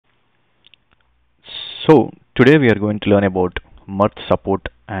So today we are going to learn about Mirth support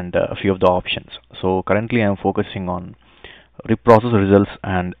and a few of the options. So currently I am focusing on Reprocess Results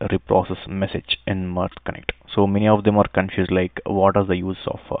and Reprocess Message in Mirth Connect. So many of them are confused like what is the use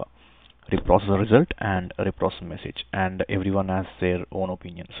of Reprocess Result and Reprocess Message, and everyone has their own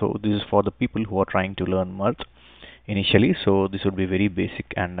opinion. So this is for the people who are trying to learn Mirth initially. So this would be very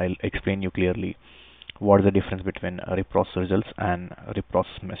basic and I'll explain you clearly what is the difference between Reprocess Results and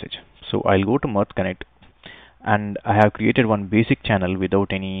Reprocess Message. So I'll go to Mirth Connect and I have created one basic channel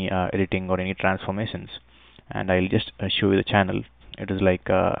without any editing or any transformations, and I'll just show you the channel. It is like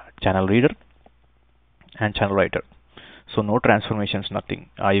channel reader and channel writer, so no transformations,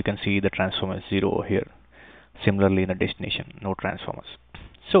 nothing. You can see the transform is 0 over here. Similarly in the destination, no transformers.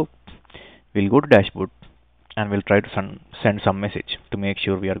 So we'll go to dashboard and we'll try to send some message to make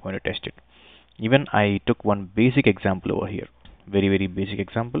sure we are going to test it. Even I took one basic example over here, very basic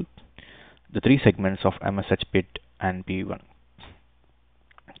example, the 3 segments of MSH PID and PV1.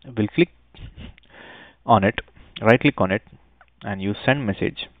 We'll click on it, right click on it and use send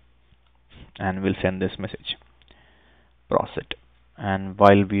message, and we'll send this message, process it, and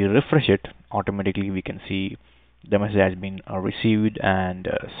while we refresh it, automatically we can see the message has been received and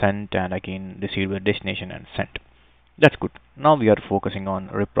sent, and again received with destination and sent. That's good. Now we are focusing on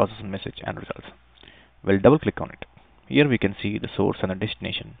reprocess message and results. We'll double click on it. Here we can see the source and the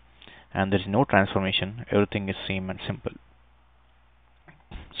destination, and there is no transformation. Everything is same and simple.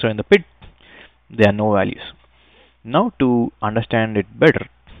 So in the PID there are no values. Now to understand it better,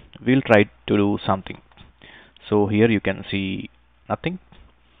 we'll try to do something. So here you can see nothing.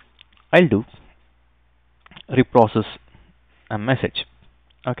 I'll do reprocess a message.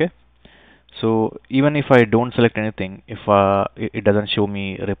 Okay, so even if I don't select anything, if it doesn't show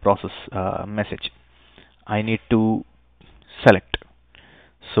me reprocess message, I need to select.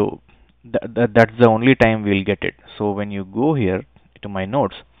 So that's the only time we'll get it. So when you go here to my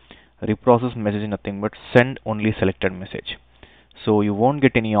notes, reprocess message is nothing but send only selected message. So you won't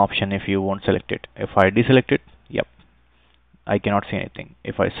get any option if you won't select it. If I deselect it, yep, I cannot see anything.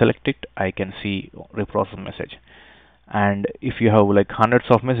 If I select it, I can see reprocess message. And if you have like hundreds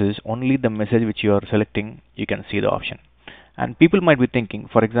of messages, only the message which you are selecting, you can see the option. And people might be thinking,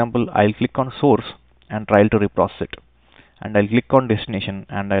 for example, I'll click on source and try to reprocess it, and I'll click on destination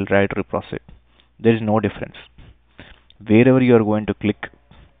and I'll try to reprocess it. There is no difference. Wherever you are going to click,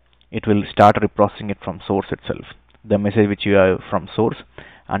 it will start reprocessing it from source itself, the message which you have from source,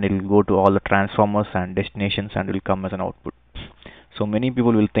 and it will go to all the transformers and destinations and will come as an output. So many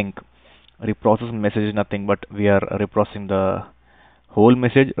people will think reprocess message is nothing but we are reprocessing the whole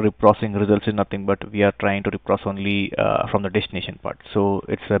message. Reprocessing results is nothing but we are trying to reprocess only from the destination part. So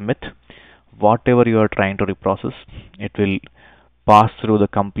it's a myth. Whatever you are trying to reprocess, it will pass through the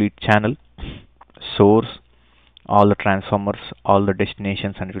complete channel, source, all the transformers, all the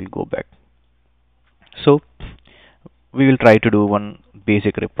destinations, and it will go back. So we will try to do one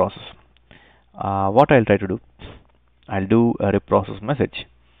basic reprocess. What I'll try to do, I'll do a reprocess message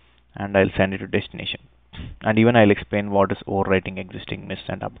and I'll send it to destination, and even I'll explain what is overwriting existing miss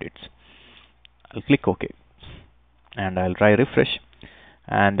and updates. I'll click OK and I'll try refresh,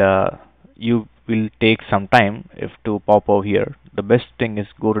 and you will take some time if to pop over here. The best thing is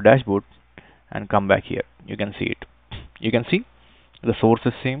go to dashboard and come back here. You can see it. You can see the source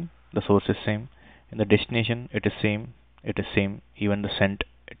is same, the source is same, in the destination it is same, even the sent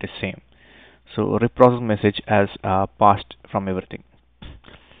it is same. So reprocess message has passed from everything.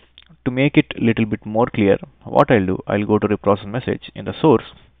 To make it a little bit more clear, what I'll do, I'll go to reprocess message. In the source,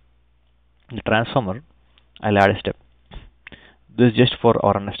 in the transformer, I'll add a step. This is just for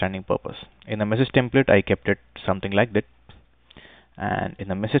our understanding purpose. In the message template, I kept it something like that, and in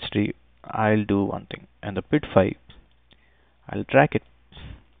the message tree, I'll do one thing. And the PID 5, I'll track it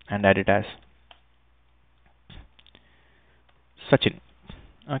and add it as Sachin.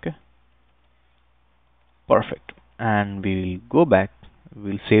 Okay, perfect. And we'll go back,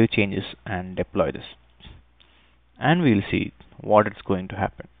 we'll save changes and deploy this, and we'll see what it's going to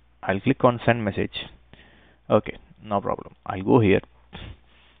happen. I'll click on send message. Okay, no problem. I'll go here.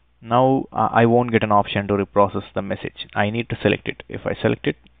 Now I won't get an option to reprocess the message. I need to select it. If I select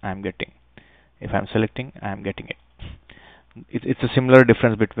it, I'm getting. If I'm selecting, I'm getting it. It's a similar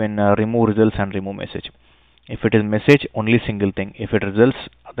difference between remove results and remove message. If it is message, only single thing. If it results,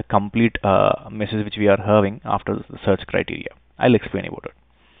 the complete message which we are having after the search criteria. I'll explain about it.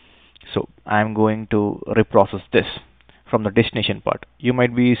 So I'm going to reprocess this from the destination part. You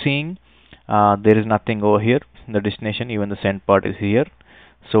might be seeing there is nothing over here in the destination. Even the send part is here.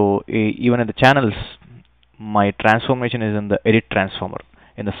 So even in the channels, my transformation is in the edit transformer.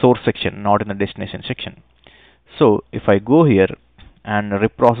 in the source section, not in the destination section. So if I go here and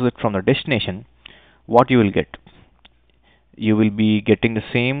reprocess it from the destination, what you will get? You will be getting the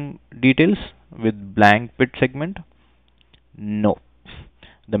same details with blank bit segment? No.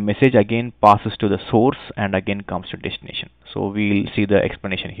 The message again passes to the source and again comes to destination. So we'll see the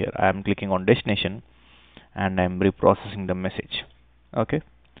explanation here. I am clicking on destination and I'm reprocessing the message. Okay.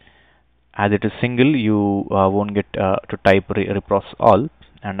 As it is single, you won't get to type reprocess all,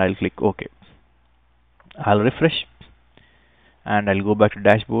 and I'll click OK. I'll refresh and I'll go back to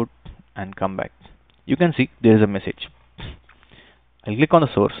dashboard and come back. You can see there is a message. I'll click on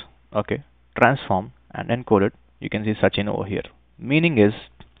the source, okay, transform and encode it. You can see Sachin over here. Meaning is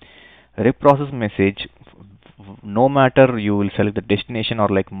reprocess message, no matter you will select the destination or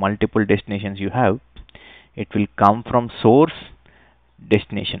like multiple destinations you have, it will come from source,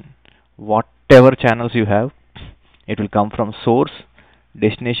 destination. Whatever channels you have, it will come from source,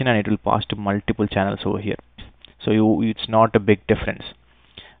 destination, and it will pass to multiple channels over here. So it's not a big difference.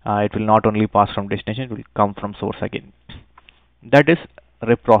 It will not only pass from destination, it will come from source again. That is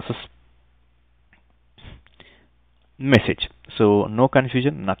reprocess message. So no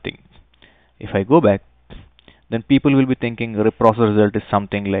confusion, nothing. If I go back, then people will be thinking reprocess result is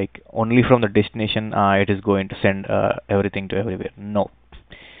something like only from the destination it is going to send everything to everywhere. No.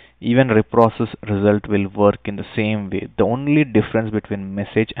 Even reprocess result will work in the same way. The only difference between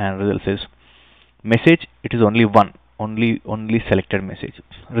message and results is message, it is only one, only selected message.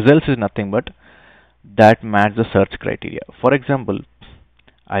 Results is nothing but that match the search criteria. For example,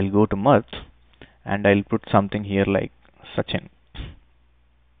 I'll go to Mirth and I'll put something here like Sachin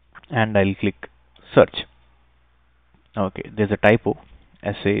and I'll click search. Okay, there's a typo,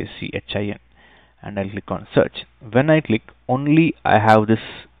 SACHIN, and I'll click on search. When I click, only I have this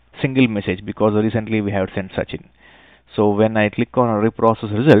single message because recently we have sent Sachin. So when I click on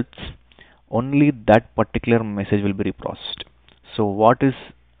reprocess results, only that particular message will be reprocessed. So what is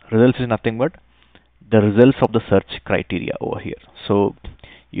results is nothing but the results of the search criteria over here. So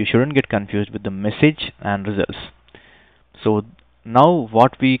you shouldn't get confused with the message and results. So now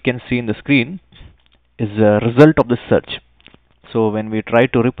what we can see in the screen is a result of the search. So when we try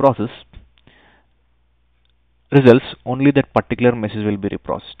to reprocess results, only that particular message will be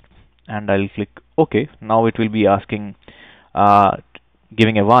reprocessed. And I'll click OK. Now it will be asking,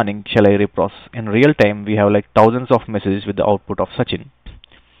 giving a warning, shall I reprocess? In real time, we have like thousands of messages with the output of Sachin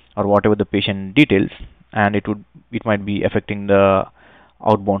or whatever the patient details, and it might be affecting the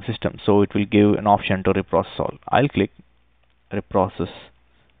outbound system. So it will give an option to reprocess all. I'll click reprocess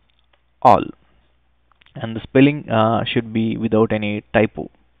all, and the spelling should be without any typo,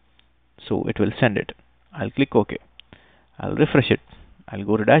 so it will send it. I'll click OK. I'll refresh it. I'll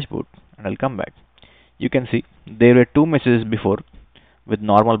go to dashboard and I'll come back. You can see there were two messages before with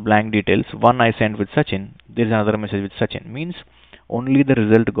normal blank details. One I sent with Sachin, there is another message with Sachin, means only the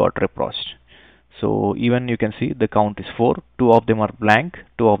result got reprocessed. So even you can see the count is 4, 2 of them are blank,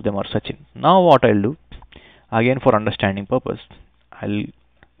 2 of them are Sachin. Now what I'll do, again for understanding purpose, I'll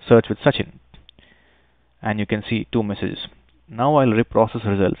search with Sachin and you can see 2 messages. Now I'll reprocess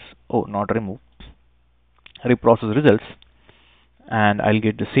results, not remove, reprocess results, and I'll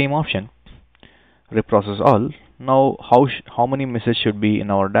get the same option, reprocess all. Now how many messages should be in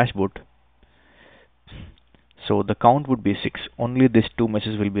our dashboard? So the count would be 6, only these 2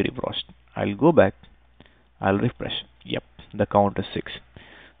 messages will be reprocessed. I'll go back, I'll refresh. Yep, the count is 6.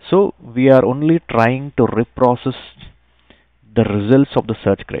 So we are only trying to reprocess the results of the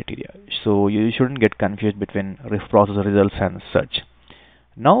search criteria. So you shouldn't get confused between reprocess results and search.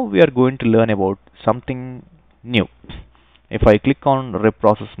 Now we are going to learn about something new. If I click on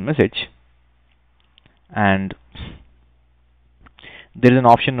reprocess message, and there is an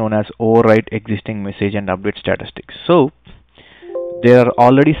option known as overwrite existing message and update statistics. So there are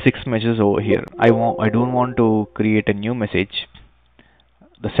already 6 messages over here. I don't want to create a new message,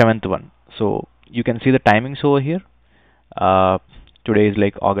 the 7th one. So you can see the timings over here. Today is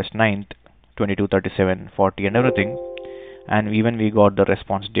like August 9th, 22, 37, 40 and everything, and even we got the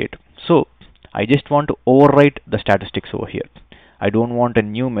response date. So I just want to overwrite the statistics over here. I don't want a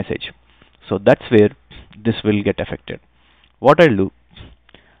new message. So that's where this will get affected. What I'll do,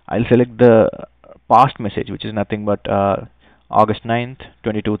 I'll select the past message, which is nothing but August 9th,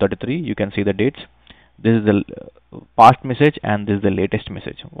 22:33. You can see the dates. This is the past message and this is the latest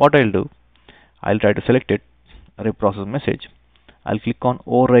message. What I'll do, I'll try to select it, reprocess message. I'll click on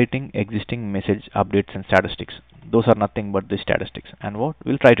overwriting existing message updates and statistics. Those are nothing but the statistics. And what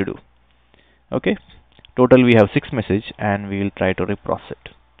we'll try to do. Okay, total we have 6 messages and we will try to reprocess it.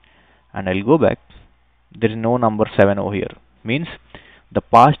 And I'll go back. There is no number 7 over here. Means the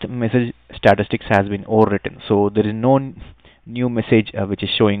past message statistics has been overwritten, so there is no new message which is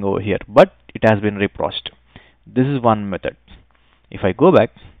showing over here, but it has been reprocessed. This is one method. If I go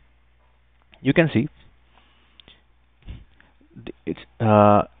back, you can see it's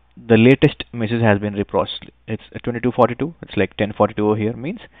the latest message has been reprocessed. It's 2242. It's like 1042 over here,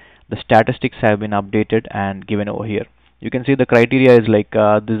 means the statistics have been updated and given over here. You can see the criteria is like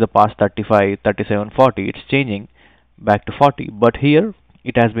this is the past 35, 37, 40. It's changing back to 40, but here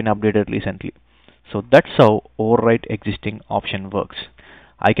it has been updated recently. So that's how overwrite existing option works.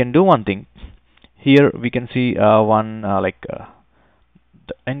 I can do one thing. Here we can see one the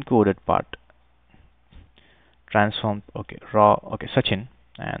encoded part transform. Okay, raw. Okay, Sachin,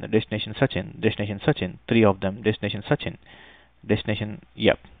 and the destination Sachin, three of them, destination Sachin, destination.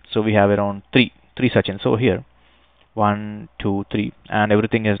 Yep. So we have around three Sachin. So here 1 2 3, and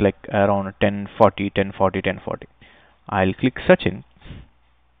everything is like around 1040 1040 1040. I'll click Sachin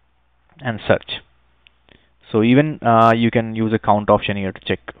and search. So even you can use a count option here to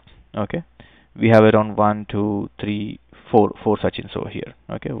check. Okay, we have around 1 2 3 4 Sachins over here.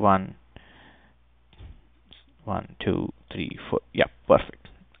 Okay, 1 2 3 4. Yeah, perfect.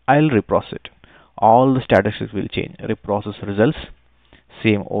 I'll reprocess it. All the statistics will change. Reprocess results,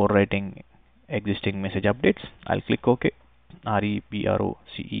 same overwriting existing message updates. I'll click OK. Reprocessall.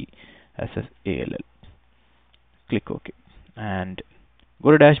 Click OK and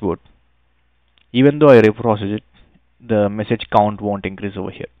go to dashboard. Even though I reprocess it, the message count won't increase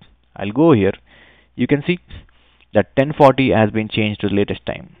over here. I'll go here. You can see that 1040 has been changed to the latest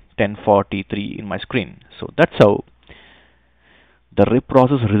time, 1043 in my screen. So that's how the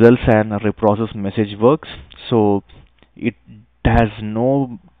reprocess results and reprocess message works. So it has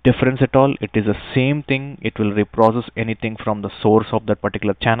no difference at all. It is the same thing. It will reprocess anything from the source of that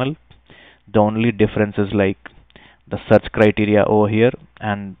particular channel. The only difference is like the search criteria over here,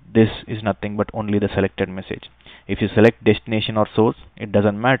 and this is nothing but only the selected message. If you select destination or source, it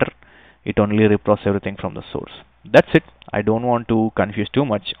doesn't matter. It only reprocess everything from the source. That's it. I don't want to confuse too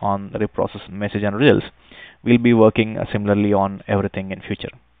much on reprocess message and results. We'll be working similarly on everything in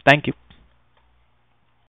future. Thank you.